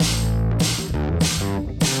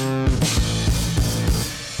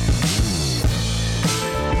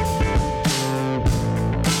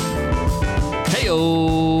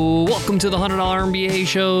to the $100 MBA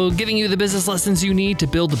show, giving you the business lessons you need to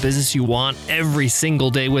build the business you want every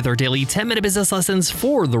single day with our daily 10-minute business lessons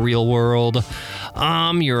for the real world.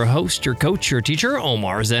 I'm your host, your coach, your teacher,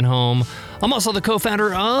 Omar Zenhom. I'm also the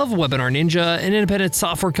co-founder of Webinar Ninja, an independent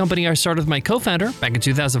software company I started with my co-founder back in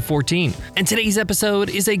 2014. And today's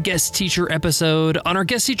episode is a guest teacher episode. On our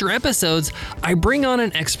guest teacher episodes, I bring on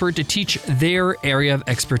an expert to teach their area of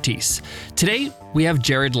expertise. Today, we have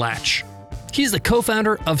Jarod Latch. He's the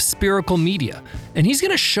co-founder of Spherical Media, and he's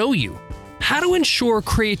going to show you how to ensure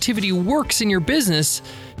creativity works in your business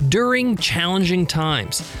during challenging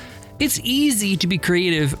times. It's easy to be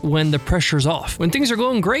creative when the pressure's off, when things are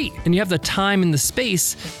going great and you have the time and the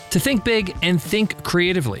space to think big and think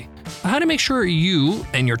creatively. How to make sure you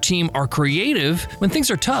and your team are creative when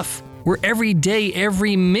things are tough, where every day,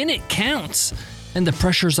 every minute counts and the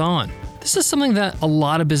pressure's on. This is something that a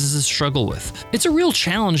lot of businesses struggle with. It's a real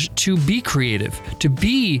challenge to be creative, to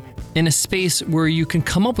be in a space where you can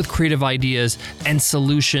come up with creative ideas and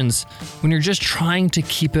solutions when you're just trying to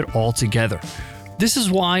keep it all together. This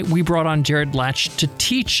is why we brought on Jarod Latch to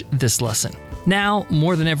teach this lesson. Now,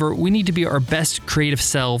 more than ever, we need to be our best creative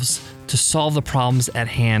selves to solve the problems at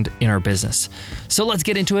hand in our business. So let's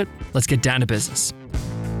get into it. Let's get down to business.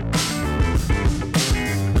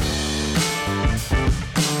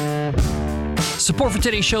 Support for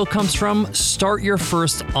today's show comes from Start Your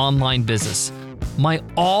First Online Business, my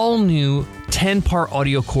all-new 10-part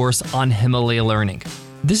audio course on Himalaya Learning.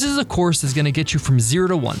 This is a course that's going to get you from 0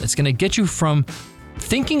 to 1. It's going to get you from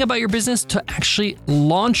thinking about your business to actually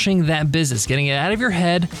launching that business, getting it out of your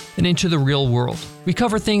head and into the real world. We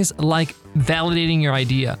cover things like validating your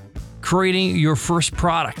idea, creating your first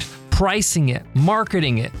product, pricing it,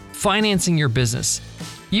 marketing it, financing your business,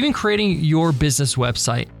 even creating your business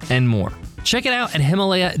website, and more. Check it out at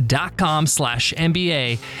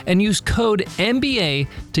Himalaya.com/MBA and use code MBA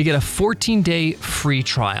to get a 14-day free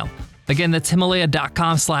trial. Again, that's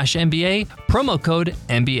Himalaya.com/MBA, promo code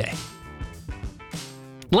MBA.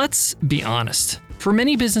 Let's be honest. For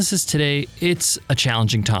many businesses today, it's a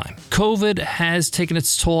challenging time. COVID has taken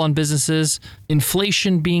its toll on businesses,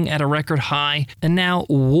 inflation being at a record high, and now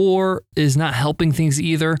war is not helping things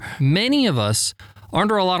either. Many of us are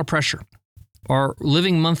under a lot of pressure, are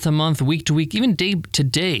living month to month, week to week, even day to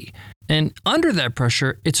day. And under that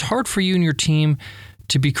pressure, it's hard for you and your team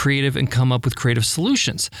to be creative and come up with creative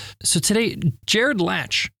solutions. So today, Jarod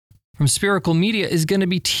Latch from Spherical Media is going to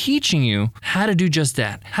be teaching you how to do just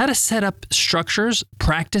that, how to set up structures,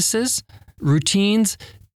 practices, routines,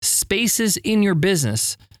 spaces in your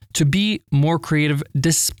business to be more creative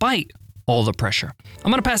despite all the pressure.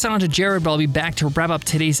 I'm going to pass it on to Jarod, but I'll be back to wrap up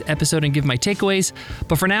today's episode and give my takeaways.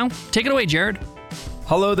 But for now, take it away, Jarod.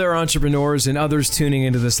 Hello there, entrepreneurs and others tuning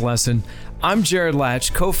into this lesson. I'm Jarod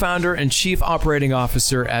Latch, co-founder and chief operating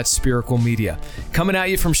officer at Spherical Media, coming at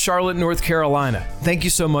you from Charlotte, North Carolina. Thank you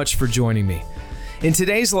so much for joining me. In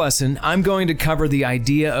today's lesson, I'm going to cover the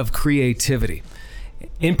idea of creativity.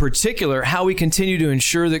 In particular, how we continue to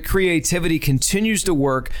ensure that creativity continues to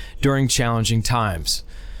work during challenging times.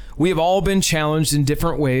 We have all been challenged in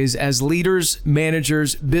different ways as leaders,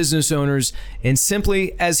 managers, business owners, and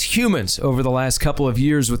simply as humans over the last couple of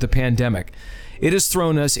years with the pandemic. It has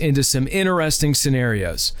thrown us into some interesting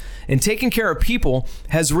scenarios, and taking care of people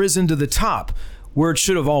has risen to the top where it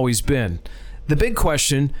should have always been. The big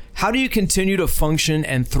question, how do you continue to function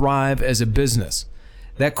and thrive as a business?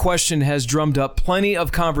 That question has drummed up plenty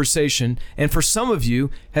of conversation, and for some of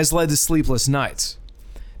you has led to sleepless nights.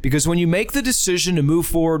 Because when you make the decision to move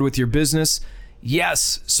forward with your business,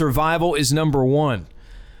 yes, survival is number one.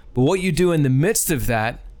 But what you do in the midst of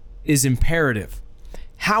that is imperative.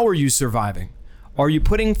 How are you surviving? Are you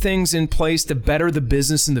putting things in place to better the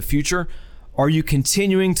business in the future? Are you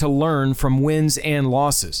continuing to learn from wins and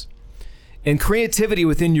losses? And creativity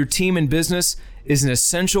within your team and business is an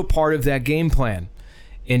essential part of that game plan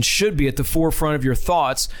and should be at the forefront of your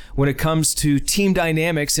thoughts when it comes to team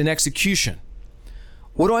dynamics and execution.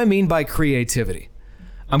 What do I mean by creativity?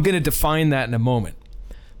 I'm going to define that in a moment.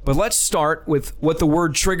 But let's start with what the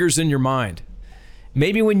word triggers in your mind.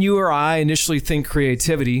 Maybe when you or I initially think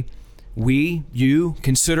creativity, you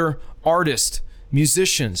consider artists,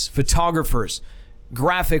 musicians, photographers,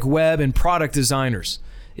 graphic web and product designers,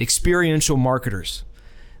 experiential marketers.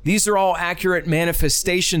 These are all accurate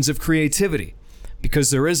manifestations of creativity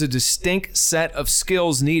because there is a distinct set of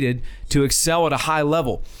skills needed to excel at a high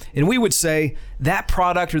level. And we would say that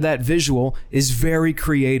product or that visual is very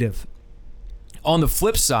creative. On the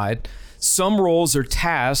flip side, some roles or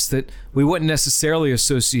tasks that we wouldn't necessarily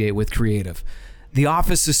associate with creative. The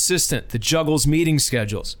office assistant that juggles meeting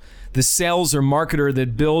schedules, the sales or marketer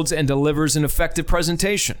that builds and delivers an effective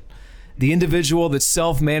presentation, the individual that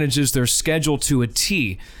self-manages their schedule to a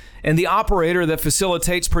T, and the operator that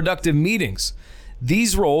facilitates productive meetings.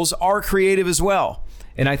 These roles are creative as well,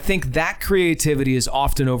 and I think that creativity is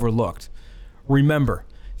often overlooked. Remember,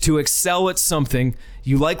 to excel at something,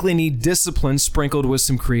 you likely need discipline sprinkled with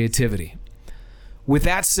some creativity. With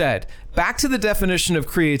that said, back to the definition of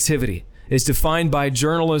creativity as defined by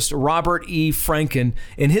journalist Robert E. Franken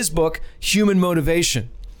in his book, Human Motivation.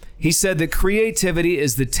 He said that creativity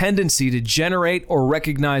is the tendency to generate or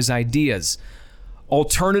recognize ideas,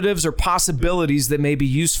 alternatives or possibilities that may be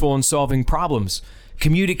useful in solving problems,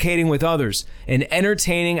 communicating with others, and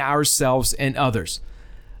entertaining ourselves and others.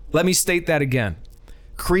 Let me state that again.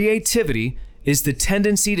 Creativity is the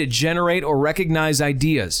tendency to generate or recognize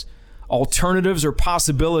ideas, alternatives or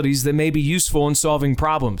possibilities that may be useful in solving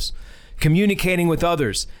problems, communicating with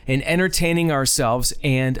others, and entertaining ourselves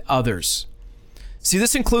and others. See,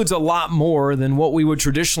 this includes a lot more than what we would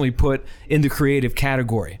traditionally put in the creative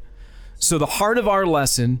category. So the heart of our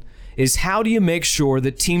lesson is, how do you make sure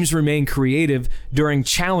that teams remain creative during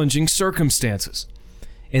challenging circumstances?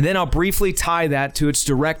 And then I'll briefly tie that to its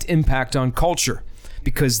direct impact on culture,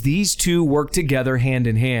 because these two work together hand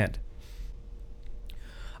in hand.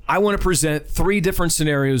 I want to present 3 different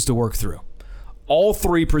scenarios to work through. All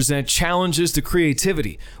 3 present challenges to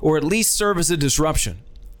creativity, or at least serve as a disruption.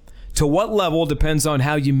 To what level depends on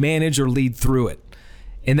how you manage or lead through it.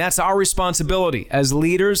 And that's our responsibility as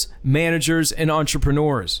leaders, managers, and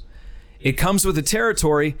entrepreneurs. It comes with the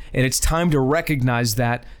territory, and it's time to recognize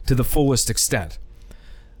that to the fullest extent.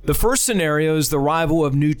 The first scenario is the arrival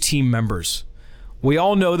of new team members. We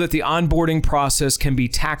all know that the onboarding process can be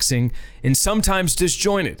taxing and sometimes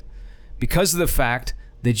disjointed because of the fact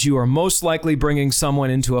that you are most likely bringing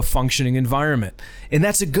someone into a functioning environment. And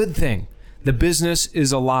that's a good thing. The business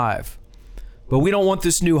is alive. But we don't want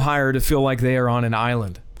this new hire to feel like they are on an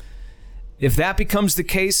island. If that becomes the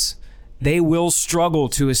case, they will struggle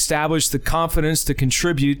to establish the confidence to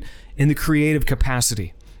contribute in the creative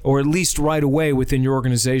capacity, or at least right away within your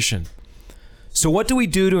organization. So what do we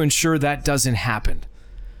do to ensure that doesn't happen?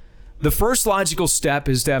 The first logical step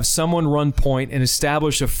is to have someone run point and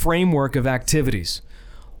establish a framework of activities.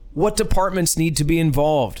 What departments need to be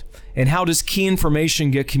involved, and how does key information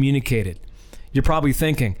get communicated? You're probably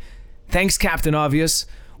thinking, thanks, Captain Obvious.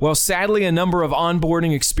 Well, sadly, a number of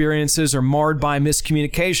onboarding experiences are marred by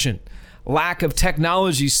miscommunication, lack of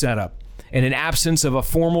technology setup, and an absence of a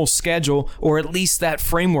formal schedule, or at least that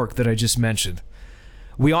framework that I just mentioned.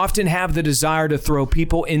 We often have the desire to throw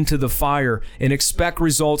people into the fire and expect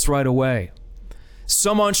results right away.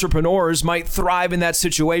 Some entrepreneurs might thrive in that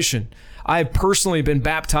situation. I have personally been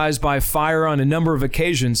baptized by fire on a number of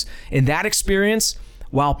occasions, and that experience,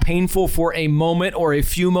 while painful for a moment or a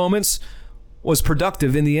few moments, was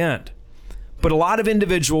productive in the end. But a lot of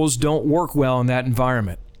individuals don't work well in that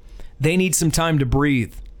environment. They need some time to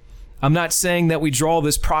breathe. I'm not saying that we draw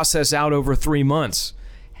this process out over 3 months.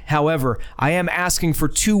 However, I am asking for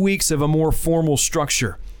 2 weeks of a more formal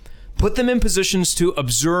structure. Put them in positions to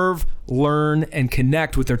observe, learn, and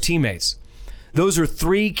connect with their teammates. Those are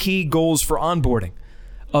 3 key goals for onboarding: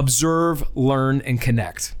 observe, learn, and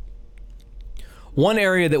connect. One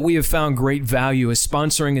area that we have found great value is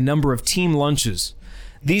sponsoring a number of team lunches.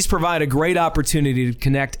 These provide a great opportunity to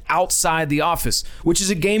connect outside the office, which is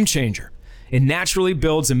a game changer. It naturally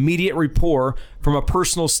builds immediate rapport from a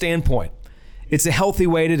personal standpoint. It's a healthy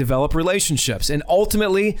way to develop relationships, and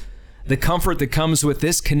ultimately, the comfort that comes with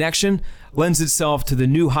this connection lends itself to the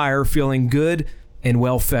new hire feeling good and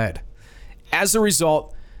well-fed. As a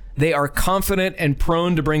result, they are confident and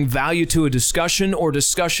prone to bring value to a discussion or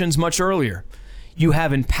discussions much earlier. You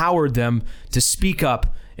have empowered them to speak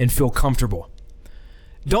up and feel comfortable.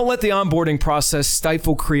 Don't let the onboarding process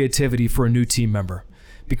stifle creativity for a new team member,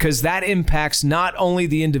 because that impacts not only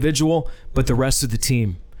the individual, but the rest of the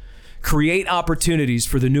team. Create opportunities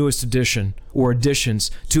for the newest addition or additions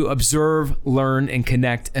to observe, learn, and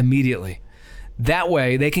connect immediately. That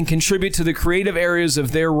way, they can contribute to the creative areas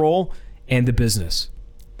of their role and the business.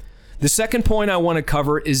 The second point I want to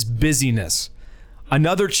cover is busyness,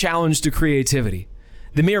 another challenge to creativity.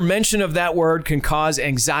 The mere mention of that word can cause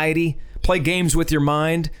anxiety, play games with your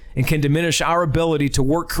mind, and can diminish our ability to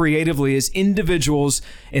work creatively as individuals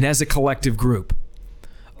and as a collective group.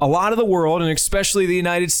 A lot of the world, and especially the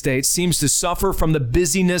United States, seems to suffer from the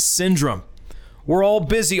busyness syndrome. We're all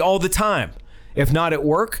busy all the time, if not at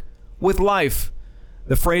work, with life.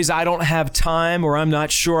 The phrase, "I don't have time," or "I'm not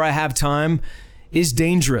sure I have time," is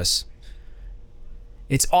dangerous.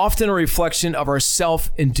 It's often a reflection of our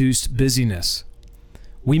self-induced busyness.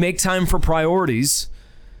 We make time for priorities,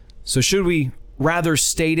 so should we rather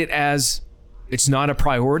state it as it's not a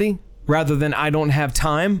priority rather than I don't have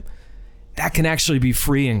time, that can actually be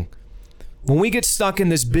freeing. When we get stuck in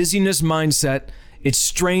this busyness mindset, it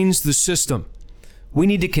strains the system. We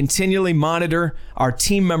need to continually monitor our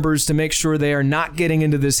team members to make sure they are not getting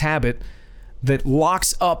into this habit that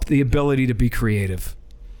locks up the ability to be creative.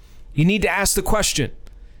 You need to ask the question,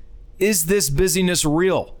 is this busyness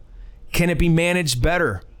real? Can it be managed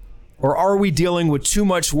better? Or are we dealing with too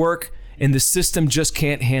much work and the system just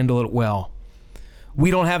can't handle it well? We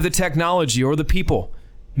don't have the technology or the people.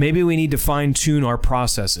 Maybe we need to fine-tune our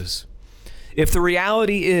processes. If the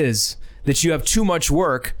reality is that you have too much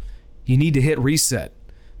work, you need to hit reset.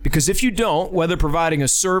 Because if you don't, whether providing a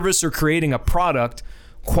service or creating a product,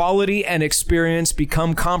 quality and experience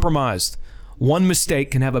become compromised. One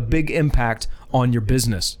mistake can have a big impact on your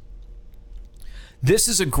business. This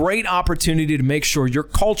is a great opportunity to make sure your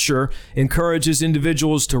culture encourages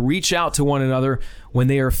individuals to reach out to one another when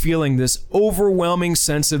they are feeling this overwhelming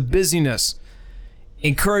sense of busyness.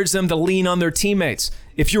 Encourage them to lean on their teammates.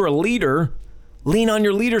 If you're a leader, lean on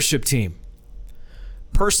your leadership team.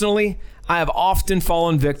 Personally, I have often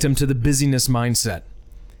fallen victim to the busyness mindset.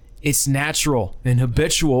 It's natural and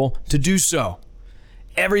habitual to do so.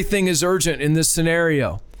 Everything is urgent in this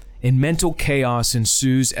scenario, and mental chaos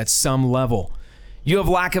ensues at some level. You have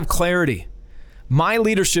lack of clarity. My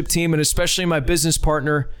leadership team, and especially my business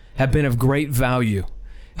partner, have been of great value,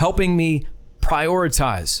 helping me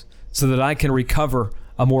prioritize so that I can recover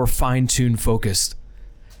a more fine-tuned focus.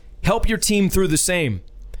 Help your team through the same.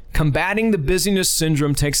 Combating the busyness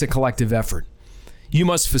syndrome takes a collective effort. You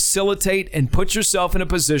must facilitate and put yourself in a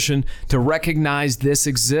position to recognize this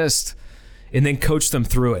exists and then coach them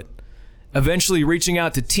through it. Eventually, reaching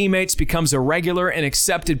out to teammates becomes a regular and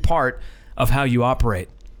accepted part of how you operate.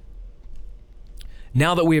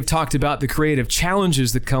 Now that we have talked about the creative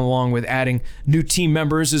challenges that come along with adding new team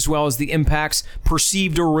members, as well as the impacts,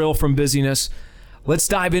 perceived or real, from busyness, let's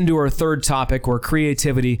dive into our third topic where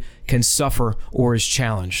creativity can suffer or is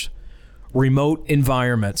challenged: remote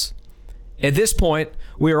environments. At this point,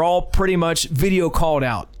 we are all pretty much video called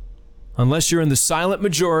out. Unless you're in the silent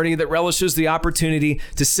majority that relishes the opportunity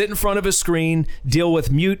to sit in front of a screen, deal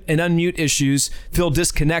with mute and unmute issues, feel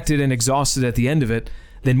disconnected and exhausted at the end of it,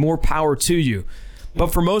 then more power to you. But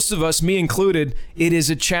for most of us, me included, it is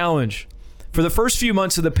a challenge. For the first few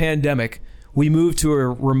months of the pandemic, we moved to a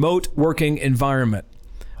remote working environment.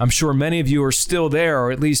 I'm sure many of you are still there,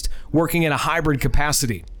 or at least working in a hybrid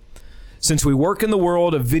capacity. Since we work in the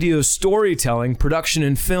world of video storytelling, production,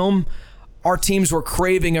 and film, our teams were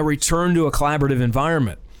craving a return to a collaborative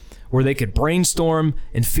environment where they could brainstorm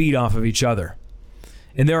and feed off of each other.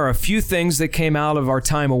 And there are a few things that came out of our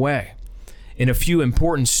time away, and a few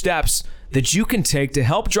important steps that you can take to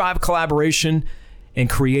help drive collaboration and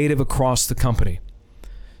creative across the company.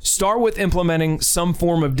 Start with implementing some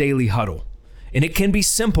form of daily huddle, and it can be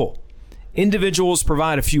simple. Individuals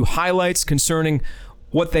provide a few highlights concerning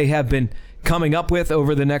what they have been coming up with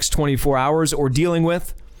over the next 24 hours or dealing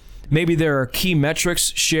with. Maybe there are key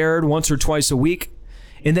metrics shared once or twice a week,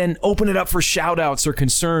 and then open it up for shout outs or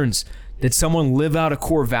concerns. Did someone live out a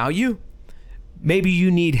core value? Maybe you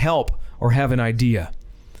need help or have an idea.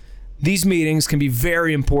 These meetings can be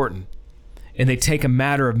very important, and they take a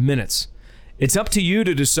matter of minutes. It's up to you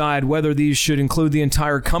to decide whether these should include the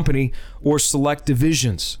entire company or select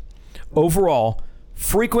divisions. Overall,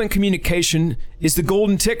 frequent communication is the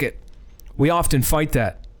golden ticket. We often fight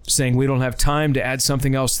that, saying we don't have time to add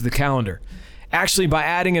something else to the calendar. Actually, by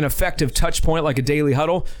adding an effective touch point like a daily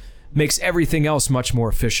huddle, makes everything else much more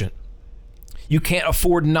efficient. You can't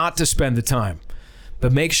afford not to spend the time,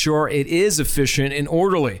 but make sure it is efficient and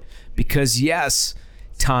orderly, because yes,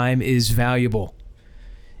 time is valuable.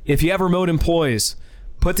 If you have remote employees,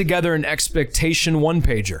 put together an expectation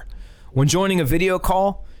one-pager. When joining a video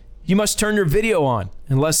call, you must turn your video on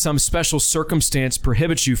unless some special circumstance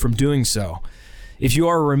prohibits you from doing so. If you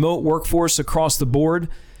are a remote workforce across the board,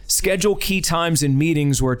 schedule key times in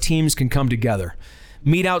meetings where teams can come together.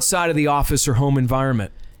 Meet outside of the office or home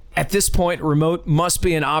environment. At this point, remote must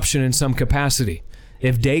be an option in some capacity.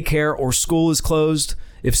 If daycare or school is closed,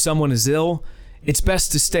 if someone is ill, it's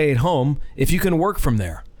best to stay at home if you can work from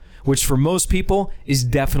there, which for most people is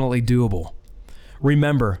definitely doable.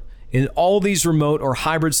 Remember, in all these remote or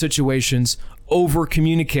hybrid situations,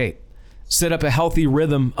 over-communicate. Set up a healthy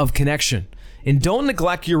rhythm of connection. And don't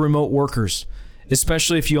neglect your remote workers,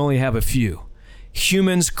 especially if you only have a few.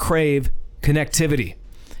 Humans crave connectivity.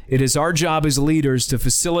 It is our job as leaders to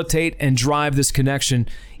facilitate and drive this connection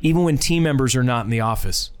even when team members are not in the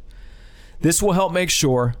office. This will help make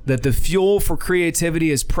sure that the fuel for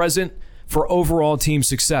creativity is present for overall team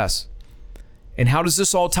success. And how does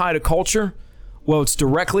this all tie to culture? Well, it's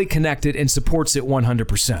directly connected and supports it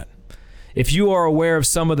 100%. If you are aware of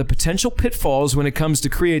some of the potential pitfalls when it comes to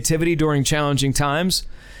creativity during challenging times,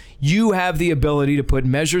 you have the ability to put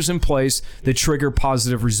measures in place that trigger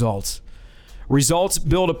positive results. Results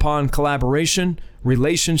build upon collaboration,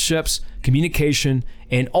 relationships, communication,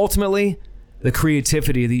 and ultimately, the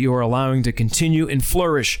creativity that you are allowing to continue and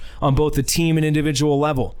flourish on both the team and individual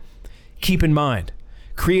level. Keep in mind,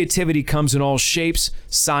 creativity comes in all shapes,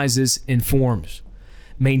 sizes, and forms.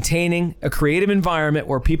 Maintaining a creative environment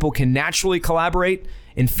where people can naturally collaborate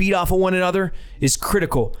and feed off of one another is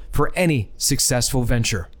critical for any successful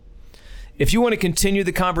venture. If you want to continue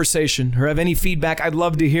the conversation or have any feedback, I'd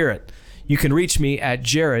love to hear it. You can reach me at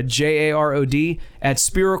Jarod, Jarod, at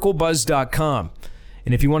spiraclebuzz.com.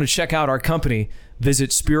 And if you want to check out our company,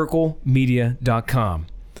 visit spiraclemedia.com.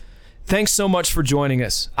 Thanks so much for joining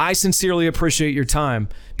us. I sincerely appreciate your time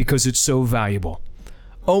because it's so valuable.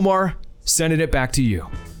 Omar, sending it back to you.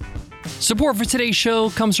 Support for today's show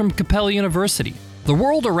comes from Capella University. The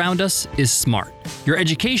world around us is smart. Your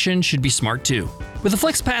education should be smart too. With the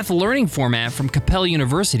FlexPath learning format from Capella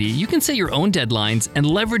University, you can set your own deadlines and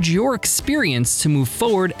leverage your experience to move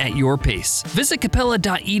forward at your pace. Visit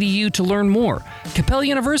capella.edu to learn more. Capella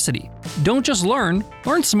University. Don't just learn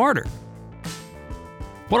smarter.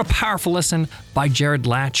 What a powerful lesson by Jarod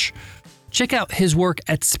Latch. Check out his work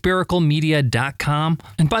at spiraclemedia.com.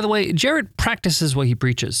 And by the way, Jarod practices what he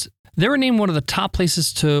preaches. They were named one of the top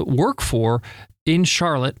places to work for in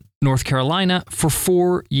Charlotte, North Carolina for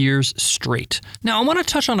 4 years straight. Now, I want to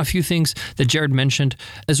touch on a few things that Jarod mentioned,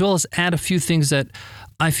 as well as add a few things that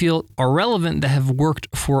I feel are relevant that have worked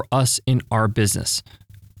for us in our business.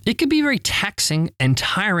 It can be very taxing and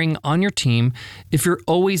tiring on your team if you're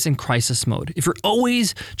always in crisis mode. If you're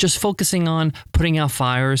always just focusing on putting out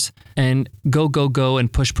fires and go,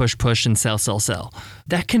 and push, and sell.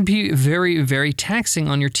 That can be very, very taxing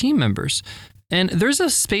on your team members. And there's a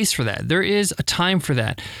space for that. There is a time for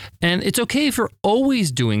that. And it's okay if you're always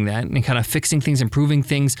doing that and kind of fixing things, improving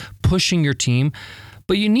things, pushing your team.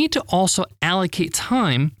 But you need to also allocate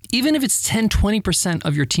time, even if it's 10, 20%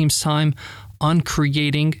 of your team's time, on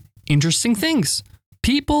creating interesting things.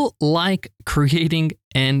 People like creating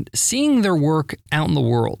and seeing their work out in the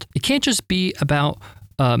world. It can't just be about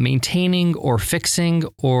maintaining or fixing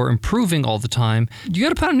or improving all the time. You got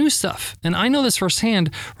to put out new stuff. And I know this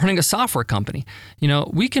firsthand running a software company. You know,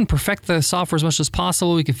 we can perfect the software as much as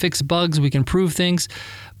possible. We can fix bugs. We can improve things.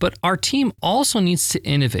 But our team also needs to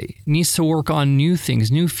innovate, needs to work on new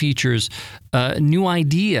things, new features, new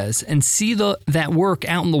ideas, and see that work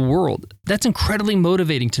out in the world. That's incredibly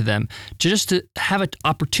motivating to them to have an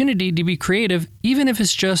opportunity to be creative, even if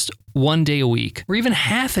it's just 1 day a week or even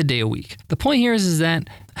half a day a week. The point here is that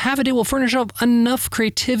half a day will furnish up enough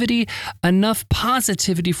creativity, enough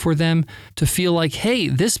positivity for them to feel like, hey,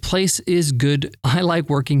 this place is good. I like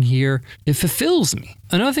working here. It fulfills me.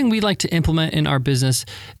 Another thing we like to implement in our business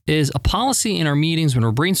is a policy in our meetings when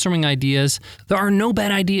we're brainstorming ideas. There are no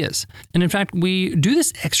bad ideas. And in fact, we do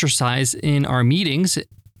this exercise in our meetings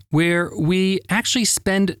where we actually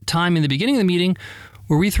spend time in the beginning of the meeting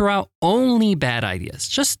where we throw out only bad ideas.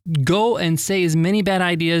 Just go and say as many bad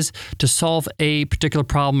ideas to solve a particular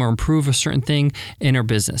problem or improve a certain thing in our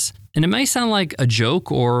business. And it may sound like a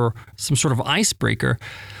joke or some sort of icebreaker,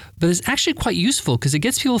 but it's actually quite useful because it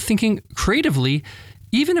gets people thinking creatively,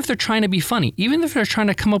 even if they're trying to be funny, even if they're trying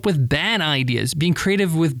to come up with bad ideas, being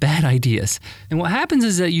creative with bad ideas. And what happens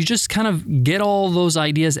is that you just kind of get all those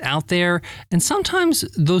ideas out there. And sometimes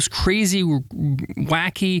those crazy,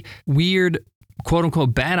 wacky, weird, quote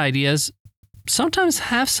unquote, bad ideas sometimes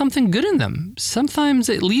have something good in them. Sometimes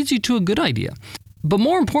it leads you to a good idea. But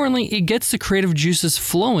more importantly, it gets the creative juices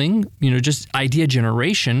flowing, just idea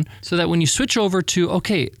generation, so that when you switch over to,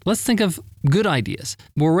 okay, let's think of good ideas,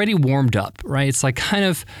 we're already warmed up, right? It's like kind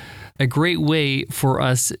of a great way for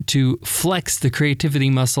us to flex the creativity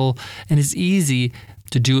muscle, and it's easy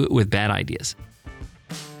to do it with bad ideas.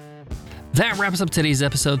 That wraps up today's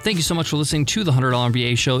episode. Thank you so much for listening to the $100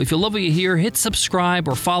 MBA Show. If you love what you hear, hit subscribe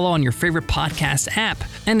or follow on your favorite podcast app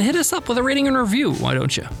and hit us up with a rating and review. Why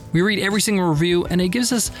don't you? We read every single review and it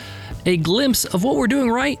gives us a glimpse of what we're doing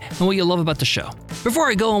right and what you love about the show. Before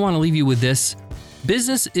I go, I want to leave you with this.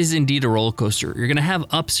 Business is indeed a roller coaster. You're going to have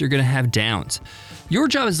ups, you're going to have downs. Your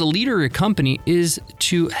job as the leader of your company is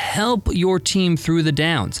to help your team through the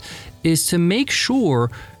downs, is to make sure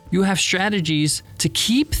you have strategies to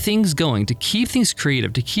keep things going, to keep things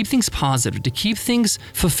creative, to keep things positive, to keep things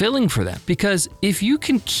fulfilling for them. Because if you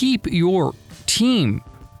can keep your team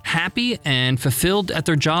happy and fulfilled at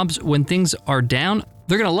their jobs when things are down,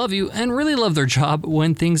 They're going to love you and really love their job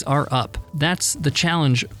when things are up. That's the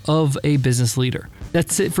challenge of a business leader.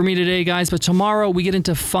 That's it for me today, guys. But tomorrow we get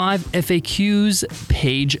into 5 FAQs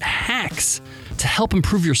page hacks to help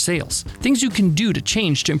improve your sales. Things you can do to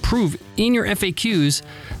change, to improve in your FAQs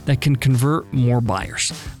that can convert more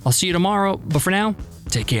buyers. I'll see you tomorrow. But for now,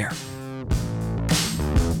 take care.